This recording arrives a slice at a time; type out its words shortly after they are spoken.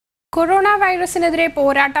Corona വൈറസിനെതിരെ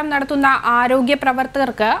പോരാട്ടം നടത്തുന്ന ആരോഗ്യ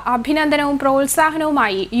പ്രവർത്തകർക്ക് അഭിനന്ദനവും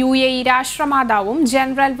പ്രോത്സാഹനവുമായി UAE രാഷ്ട്രമാതാവും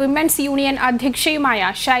general women's union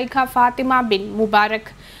അധ്യക്ഷയുമായ ഷൈഖ Fathima bin Mubarak.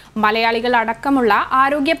 മലയാളികൾ അടക്കമുള്ള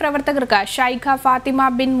ആരോഗ്യ പ്രവർത്തകർക്ക് ഷൈഖ ഫാത്തിമ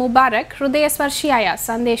ബിൻ മുബാറക് ഹൃദയസ്പർശിയായ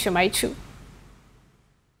സന്ദേശം അയച്ചു.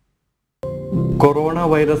 കൊറോണ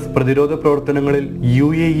വൈറസ് പ്രതിരോധ പ്രവർത്തനങ്ങളിൽ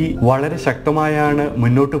UAE വളരെ ശക്തമായാണ്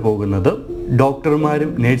മുന്നോട്ട് പോകുന്നത്. ഡോക്ടർമാരും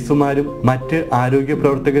നഴ്സുമാരും മറ്റ് ആരോഗ്യ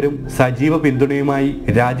പ്രവർത്തകരും സജീവ പിന്തുണയുമായി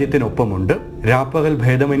രാജ്യത്തിനൊപ്പമുണ്ട്. രാപ്പകൽ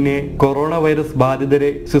ഭേദമന്യേ കൊറോണ വൈറസ്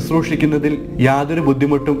ബാധിതരെ ശുശ്രൂഷിക്കുന്നതിൽ യാതൊരു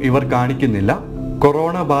ബുദ്ധിമുട്ടും ഇവർ കാണിക്കുന്നില്ല.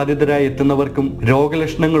 കൊറോണ ബാധിതരായി എത്തുന്നവർക്കും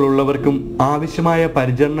രോഗലക്ഷണങ്ങൾ ഉള്ളവർക്കും ആവശ്യമായ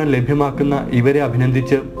പരിചരണം ലഭ്യമാക്കുന്ന ഇവരെ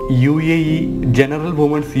അഭിനന്ദിച്ച് UAE general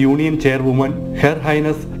women's union ചെയർവുമൻ her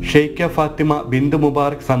highness Sheikha Fathima Bindu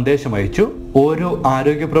Mubarak സന്ദേശം അയച്ചു. ഓരോ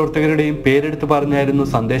ആരോഗ്യ പ്രവർത്തകരുടെയും പേരെടുത്ത് പറഞ്ഞായിരുന്നു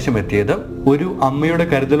സന്ദേശം എത്തിയത്. ഒരു അമ്മയുടെ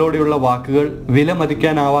കരുതലോടെയുള്ള വാക്കുകൾ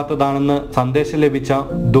വിലമതിക്കാനാവാത്തതാണെന്ന് സന്ദേശം ലഭിച്ച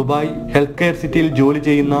ദുബായ് ഹെൽത്ത് കെയർ സിറ്റിയിൽ ജോലി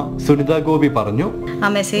ചെയ്യുന്ന സുനിത ഗോപി പറഞ്ഞു. ആ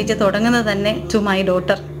മെസ്സേജ് തുടങ്ങുന്നത് തന്നെ ടു മൈ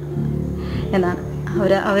ഡോട്ടർ എന്നാണ്.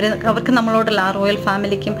 അവർക്ക് നമ്മളോടുള്ള ആ റോയൽ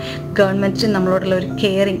ഫാമിലിക്കും ഗവൺമെൻറ്റിനും നമ്മളോടുള്ള ഒരു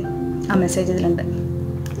കെയറിങ് ആ മെസ്സേജ് ഇതിലുണ്ട്.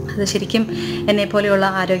 അത് ശരിക്കും എന്നെ പോലെയുള്ള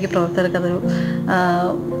ആരോഗ്യ പ്രവർത്തകർക്ക് അതൊരു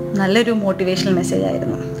നല്ലൊരു മോട്ടിവേഷണൽ മെസ്സേജ്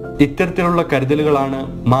ആയിരുന്നു. ഇത്തരത്തിലുള്ള കരുതലുകളാണ്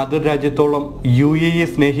മാതൃരാജ്യത്തോളം UAE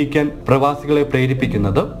സ്നേഹിക്കാൻ പ്രവാസികളെ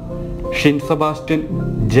പ്രേരിപ്പിക്കുന്നത്. ഷിൻ സെബാസ്റ്റ്യൻ,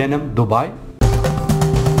 ജനം, ദുബായ്.